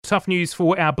tough news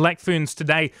for our Black Ferns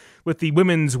today with the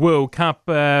Women's World Cup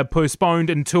postponed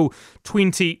until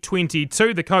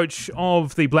 2022. The coach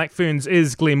of the Black Ferns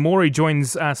is Glenn Moore. He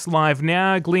joins us live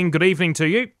now. Glenn, good evening to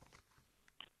you.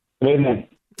 Good evening.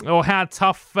 Oh, how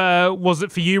tough was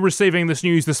it for you receiving this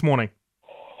news this morning?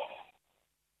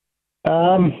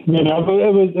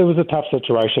 It was a tough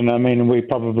situation. I mean, we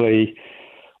probably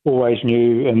always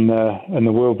knew in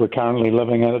the world we're currently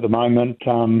living in at the moment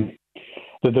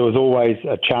that there was always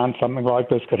a chance something like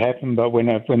this could happen. But when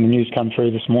the news came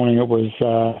through this morning, it was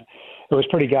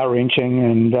pretty gut wrenching,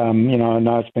 and I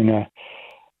know it's been a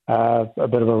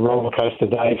bit of a roller coaster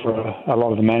day for a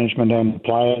lot of the management and the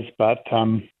players, but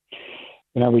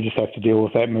we just have to deal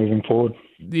with that moving forward.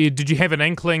 Did you have an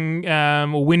inkling,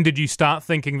 or when did you start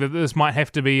thinking that this might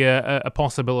have to be a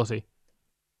possibility?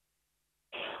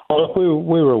 Well, look, we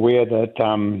were aware that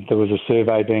there was a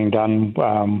survey being done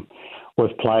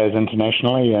with players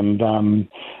internationally, and I'm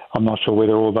not sure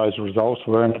whether all those results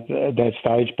were in at that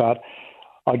stage. But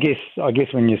I guess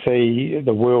when you see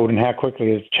the world and how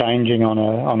quickly it's changing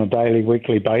on a daily,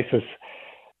 weekly basis,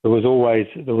 there was always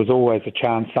a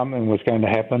chance something was going to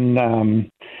happen.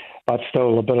 But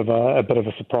still, a bit of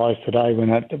a surprise today when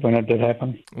it did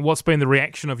happen. What's been the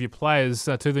reaction of your players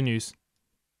to the news?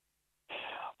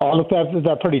 Oh, look,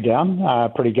 they're pretty down,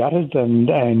 pretty gutted, and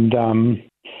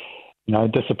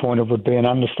disappointed would be an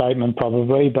understatement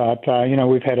probably. But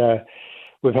we've had a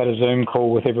Zoom call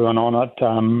with everyone on it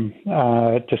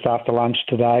just after lunch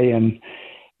today, and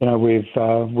we've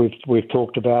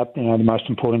talked about the most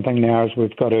important thing now is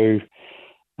we've got to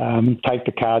take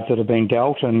the cards that have been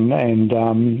dealt and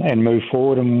move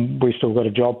forward, and we've still got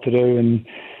a job to do. And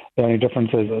the only difference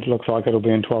is it looks like it'll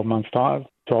be in 12 months' time,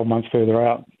 12 months further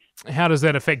out. How does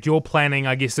that affect your planning,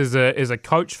 I guess, as a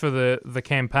coach for the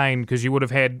campaign? Because you would have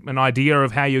had an idea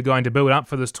of how you're going to build up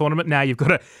for this tournament. Now you've got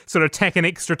to sort of tack an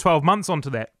extra 12 months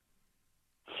onto that.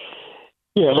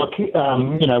 Yeah, look,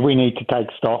 we need to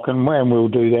take stock, and we'll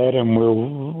do that, and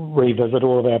we'll revisit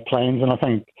all of our plans. And I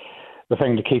think the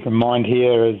thing to keep in mind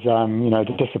here is,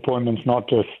 the disappointment's not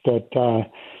just that,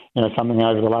 something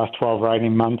over the last 12 or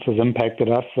 18 months has impacted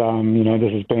us.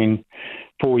 This has been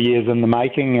 4 years in the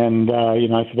making, and, so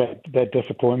that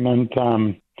disappointment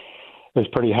is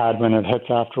pretty hard when it hits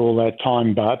after all that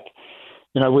time. But,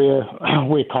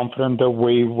 we're confident that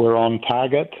we were on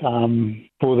target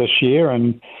for this year,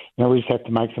 and, we just have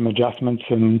to make some adjustments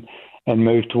and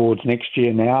move towards next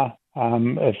year now.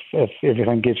 If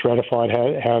everything gets ratified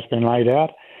how it's been laid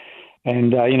out.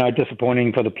 And,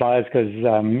 disappointing for the players because,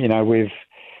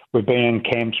 we've been in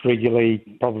camps regularly,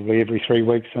 probably every 3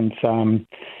 weeks since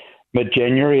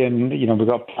mid-January, and, we've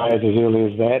got players as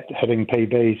early as that hitting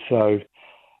PB. So,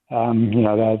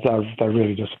 they're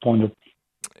really disappointed.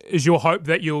 Is your hope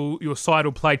that your side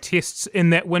will play tests in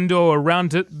that window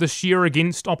around it this year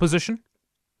against opposition?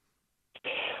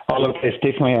 Oh, look, it's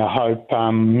definitely our hope.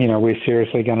 We're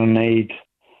seriously going to need,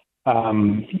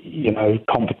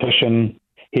 competition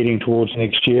heading towards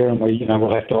next year, and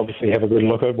we'll have to obviously have a good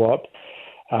look at what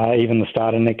even the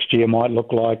start of next year might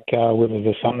look like, whether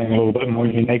there's something a little bit more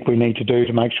unique we need to do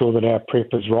to make sure that our prep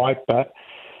is right. But,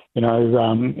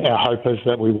 our hope is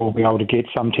that we will be able to get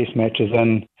some test matches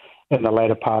in the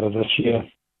latter part of this year.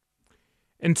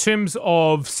 In terms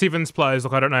of sevens players,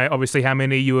 look, I don't know obviously how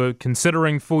many you were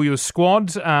considering for your squad.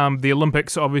 The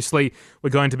Olympics obviously were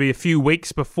going to be a few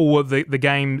weeks before the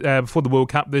game, before the World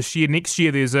Cup this year. Next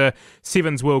year there's a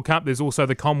Sevens World Cup. There's also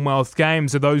the Commonwealth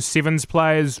Games. Are those sevens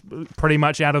players pretty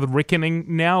much out of the reckoning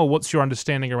now, or what's your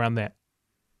understanding around that?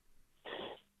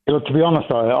 Look, to be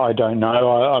honest, I don't know.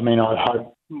 I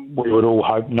hope we would all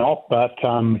hope not, but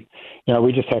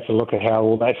we just have to look at how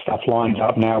all that stuff lines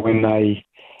up now when they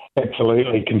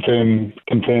absolutely confirm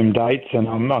dates, and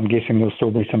I'm guessing there'll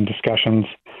still be some discussions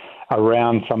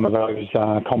around some of those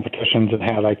competitions and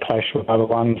how they clash with other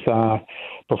ones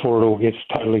before it all gets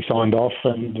totally signed off.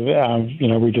 And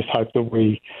we just hope that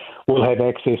we will have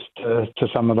access to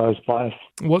some of those players.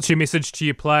 What's your message to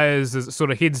your players? Is it sort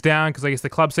of heads down because I guess the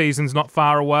club season's not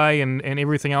far away, and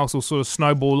everything else will sort of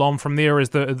snowball on from there as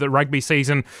the rugby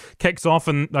season kicks off?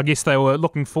 And I guess they were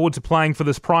looking forward to playing for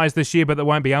this prize this year, but they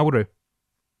won't be able to.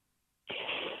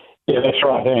 Yeah, that's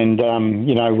right. And,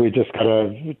 we just got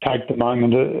to take the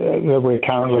moment that we're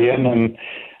currently in and,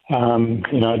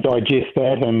 digest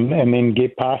that and then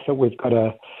get past it. We've got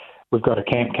a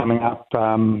camp coming up,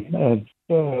 not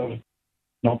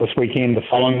this weekend, the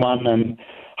following one, and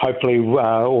hopefully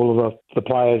all of the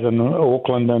players in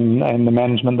Auckland and the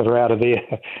management that are out of there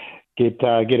get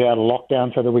out of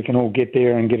lockdown so that we can all get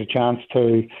there and get a chance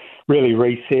to really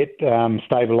reset,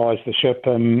 stabilise the ship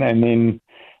and then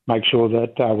make sure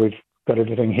that got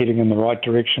everything heading in the right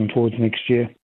direction towards next year.